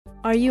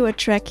Are you a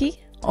Trekkie?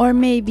 Or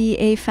maybe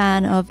a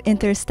fan of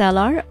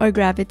Interstellar or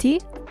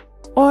Gravity?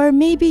 Or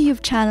maybe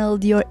you've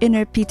channeled your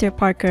inner Peter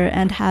Parker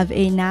and have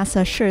a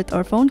NASA shirt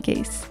or phone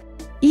case?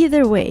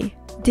 Either way,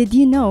 did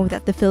you know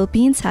that the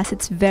Philippines has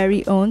its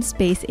very own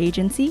space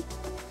agency?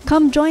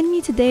 Come join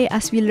me today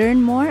as we learn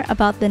more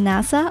about the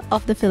NASA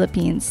of the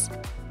Philippines.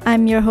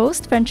 I'm your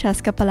host,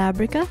 Francesca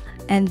Palabrica,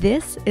 and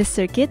this is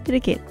Sirkit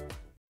Rikit.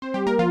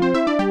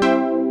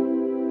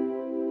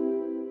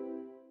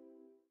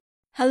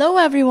 Hello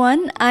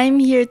everyone, I'm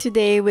here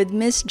today with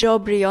Miss Jo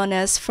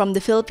Briones from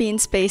the Philippine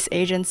Space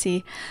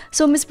Agency.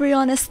 So Miss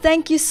Briones,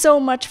 thank you so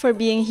much for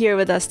being here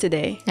with us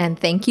today. And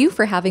thank you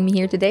for having me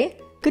here today.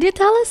 Could you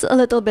tell us a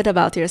little bit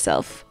about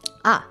yourself?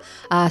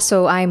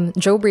 So I'm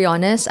Jo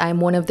Briones. I'm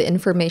one of the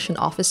information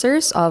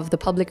officers of the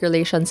Public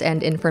Relations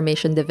and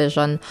Information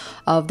Division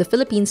of the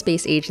Philippine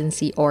Space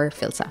Agency, or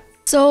PhilSA.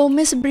 So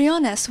Miss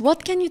Briones,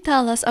 what can you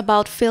tell us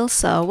about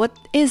PhilSA? What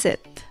is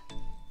it?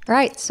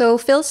 Right, so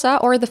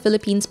PhilSA, or the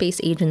Philippine Space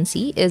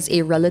Agency, is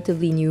a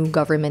relatively new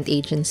government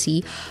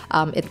agency.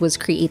 It was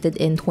created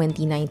in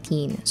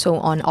 2019. So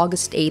on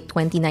August 8,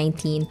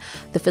 2019,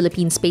 the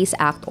Philippine Space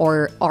Act,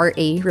 or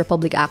RA,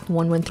 Republic Act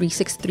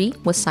 11363,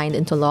 was signed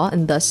into law,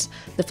 and thus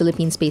the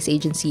Philippine Space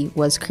Agency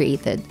was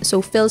created.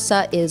 So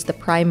PhilSA is the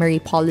primary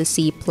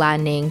policy,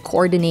 planning,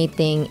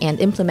 coordinating, and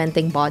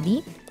implementing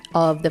body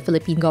of the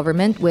Philippine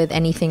government with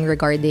anything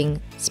regarding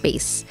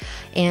space.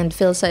 And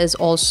PhilSA is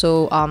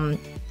also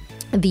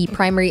the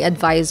primary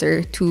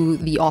advisor to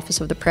the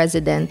Office of the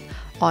President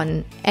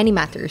on any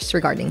matters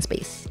regarding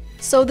space.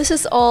 So this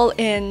is all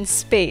in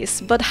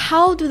space, but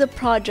how do the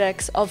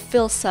projects of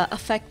PhilSA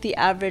affect the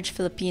average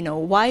Filipino?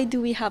 Why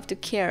do we have to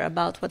care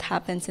about what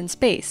happens in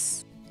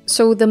space?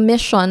 So the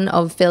mission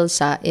of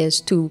PhilSA is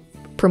to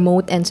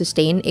promote and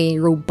sustain a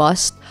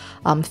robust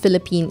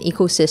Philippine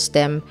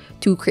ecosystem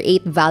to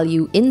create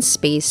value in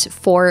space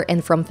for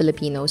and from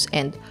Filipinos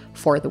and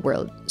for the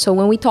world. So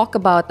when we talk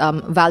about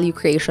value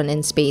creation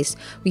in space,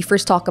 we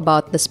first talk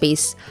about the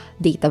space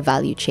data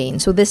value chain.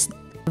 So this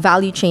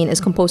value chain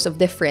is composed of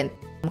different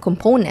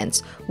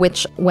components,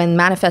 which when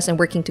manifest and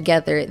working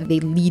together, they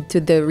lead to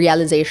the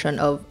realization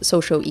of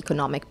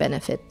socio-economic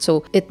benefit.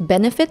 So it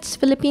benefits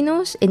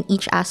Filipinos in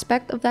each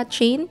aspect of that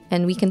chain,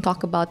 and we can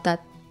talk about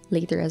that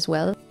later as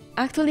well.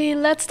 Actually,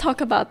 let's talk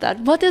about that.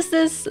 What is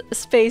this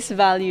space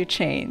value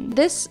chain?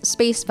 This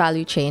space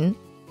value chain,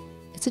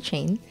 it's a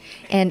chain,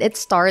 and it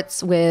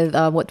starts with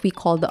what we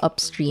call the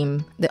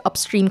upstream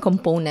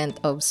component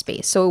of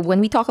space. So when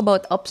we talk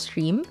about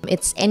upstream,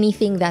 it's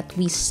anything that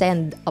we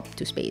send up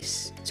to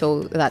space.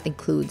 So that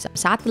includes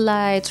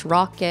satellites,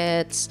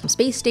 rockets,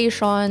 space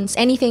stations,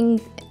 anything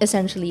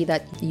essentially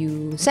that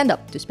you send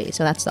up to space.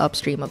 So that's the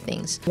upstream of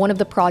things. One of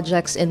the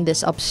projects in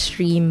this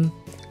upstream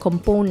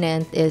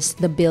component is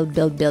the Build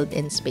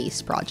in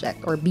Space project,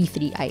 or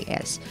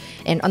B3IS.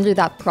 And under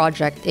that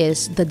project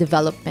is the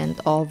development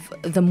of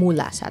the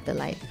MULA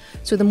satellite.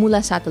 So the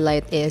MULA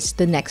satellite is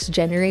the next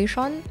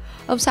generation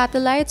of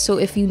satellites. So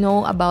if you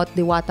know about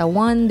Diwata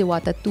 1,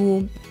 Diwata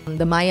 2,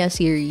 the Maya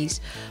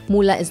series,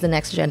 MULA is the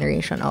next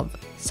generation of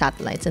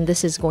satellites. And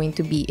this is going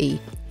to be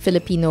a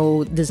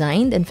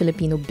Filipino-designed and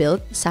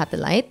Filipino-built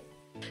satellite.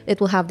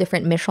 It will have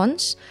different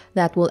missions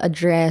that will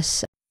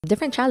address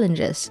different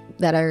challenges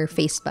that are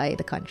faced by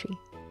the country.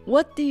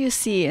 What do you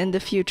see in the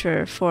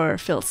future for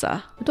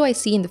PhilSA? What do I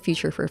see in the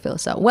future for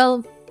PhilSA?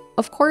 Well,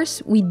 of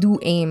course, we do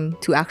aim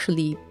to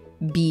actually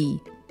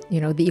be,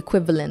 the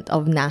equivalent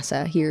of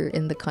NASA here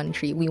in the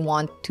country. We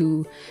want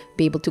to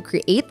be able to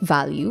create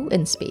value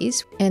in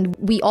space. And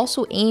we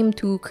also aim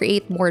to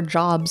create more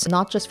jobs,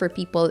 not just for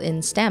people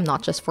in STEM,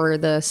 not just for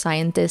the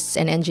scientists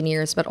and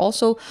engineers, but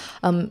also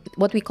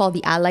what we call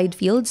the allied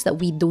fields that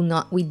we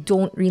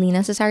don't really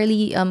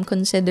necessarily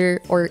consider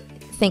or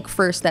think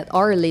first that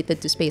are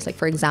related to space. Like,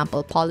 for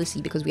example, policy,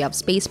 because we have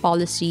space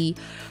policy,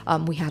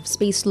 we have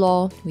space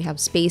law, we have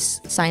space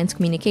science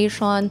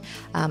communication,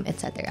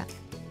 etc.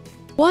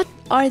 What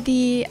are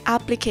the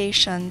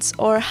applications,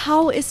 or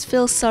how is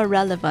PhilSA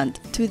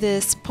relevant to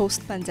this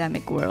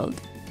post-pandemic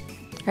world?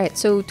 Right,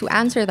 so to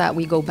answer that,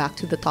 we go back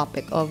to the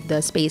topic of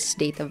the space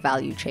data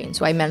value chain.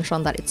 So I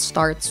mentioned that it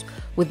starts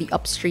with the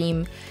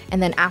upstream,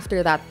 and then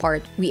after that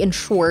part, we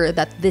ensure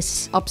that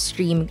this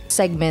upstream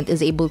segment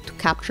is able to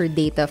capture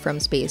data from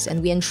space,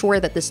 and we ensure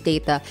that this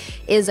data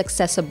is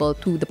accessible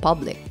to the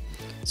public.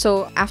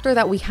 So after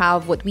that, we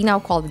have what we now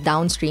call the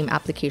downstream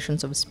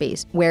applications of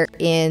space,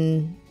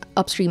 wherein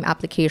upstream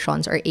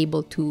applications are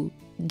able to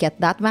get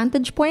that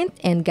vantage point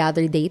and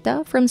gather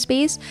data from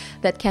space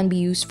that can be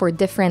used for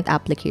different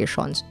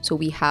applications. So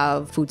we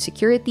have food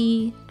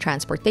security,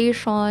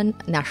 transportation,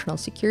 national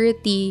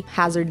security,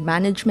 hazard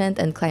management,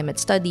 and climate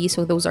study.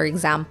 So those are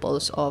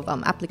examples of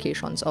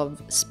applications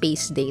of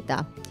space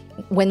data.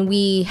 When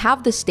we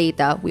have this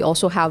data, we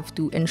also have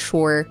to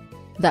ensure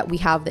that we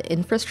have the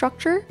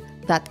infrastructure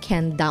that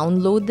can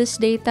download this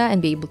data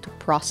and be able to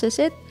process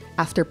it.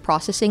 After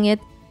processing it,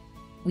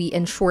 we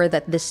ensure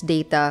that this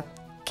data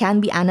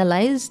can be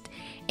analyzed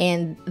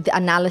And the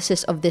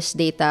analysis of this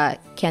data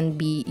can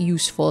be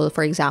useful,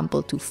 for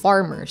example, to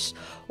farmers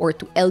or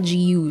to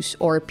LGUs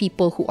or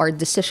people who are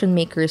decision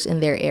makers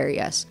in their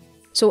areas.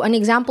 So an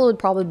example would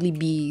probably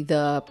be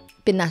the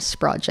PINAS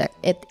project.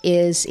 It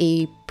is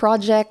a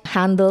project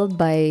handled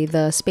by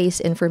the Space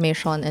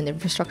Information and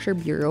Infrastructure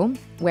Bureau,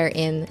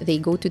 wherein they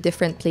go to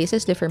different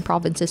places, different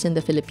provinces in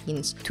the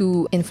Philippines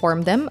to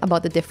inform them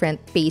about the different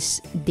space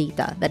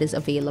data that is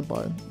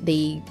available.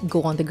 They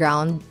go on the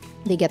ground.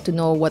 They get to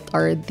know what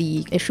are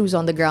the issues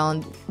on the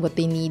ground, what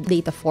they need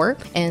data for,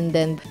 and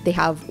then they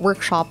have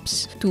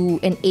workshops to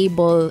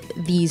enable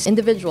these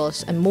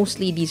individuals, and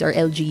mostly these are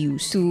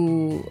LGUs,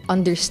 to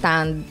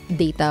understand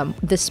data,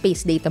 the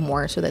space data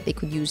more so that they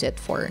could use it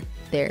for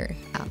their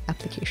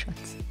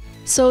applications.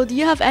 So do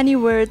you have any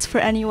words for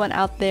anyone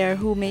out there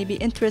who may be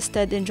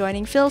interested in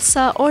joining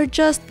PhilSA or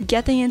just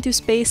getting into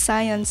space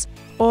science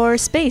or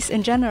space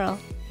in general?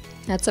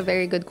 That's a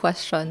very good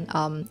question.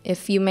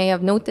 If you may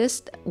have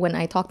noticed, when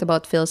I talked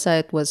about PhilSA,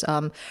 it was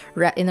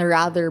in a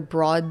rather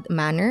broad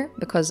manner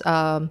because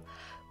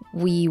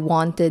we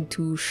wanted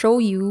to show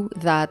you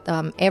that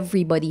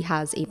everybody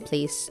has a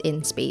place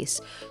in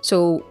space.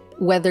 So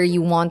whether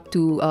you want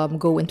to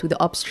go into the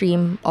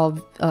upstream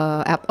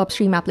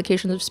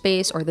applications of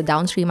space or the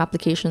downstream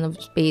application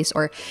of space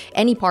or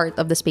any part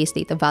of the space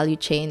data value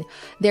chain,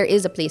 there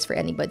is a place for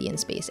anybody in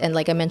space. And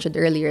like I mentioned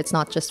earlier, it's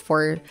not just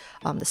for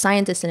the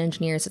scientists and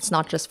engineers, it's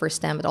not just for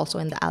STEM, but also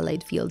in the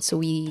allied fields. So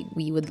we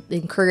would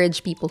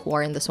encourage people who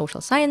are in the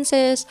social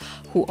sciences,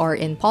 who are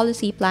in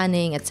policy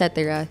planning,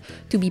 etc.,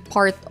 to be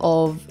part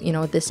of, you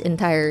know, this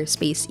entire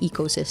space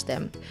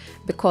ecosystem.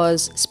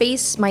 Because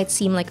space might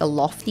seem like a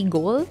lofty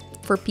goal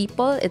for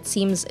people. It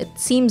seems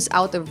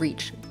out of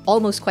reach,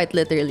 almost quite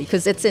literally,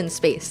 because it's in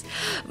space.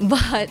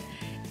 But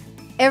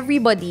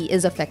everybody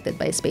is affected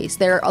by space.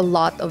 There are a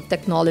lot of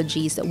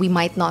technologies that we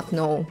might not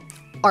know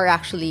are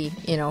actually,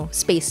 you know,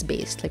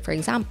 space-based. Like, for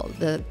example,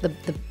 the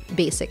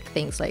basic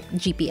things like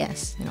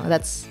GPS. You know,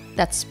 that's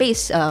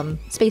space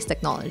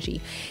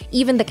technology.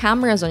 Even the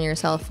cameras on your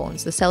cell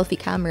phones, the selfie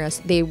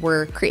cameras, they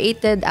were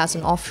created as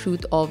an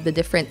offshoot of the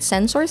different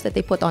sensors that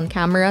they put on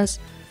cameras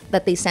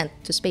that they sent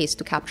to space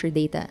to capture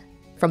data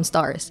from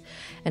stars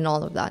and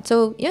all of that.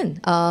 So yeah,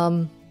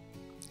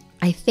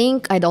 I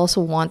think I'd also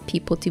want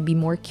people to be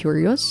more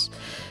curious,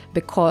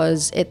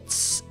 because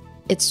it's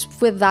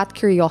with that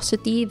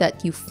curiosity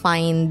that you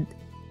find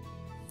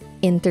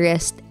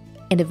interest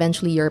and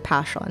eventually your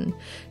passion.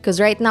 Because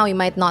right now you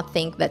might not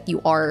think that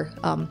you are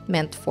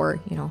meant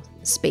for, you know,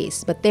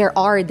 space, but there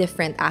are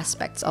different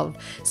aspects of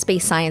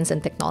space science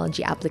and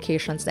technology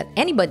applications that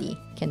anybody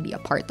can be a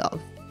part of.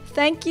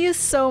 Thank you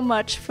so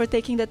much for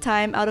taking the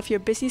time out of your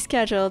busy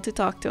schedule to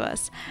talk to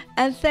us.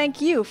 And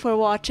thank you for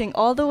watching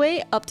all the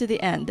way up to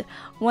the end.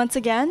 Once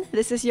again,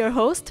 this is your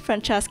host,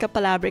 Francesca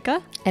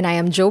Palabrica. And I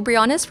am Jo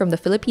Briones from the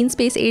Philippine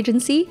Space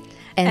Agency.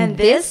 And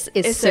this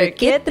is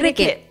Sirkit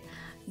Rikit.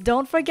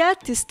 Don't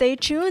forget to stay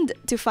tuned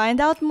to find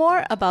out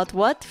more about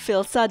what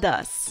PhilSA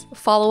does.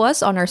 Follow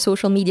us on our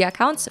social media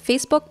accounts,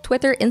 Facebook,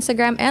 Twitter,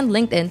 Instagram, and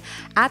LinkedIn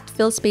at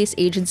PhilSpace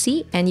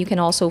Agency. And you can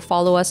also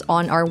follow us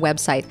on our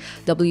website,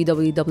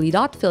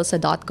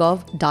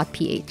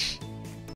 www.philsa.gov.ph.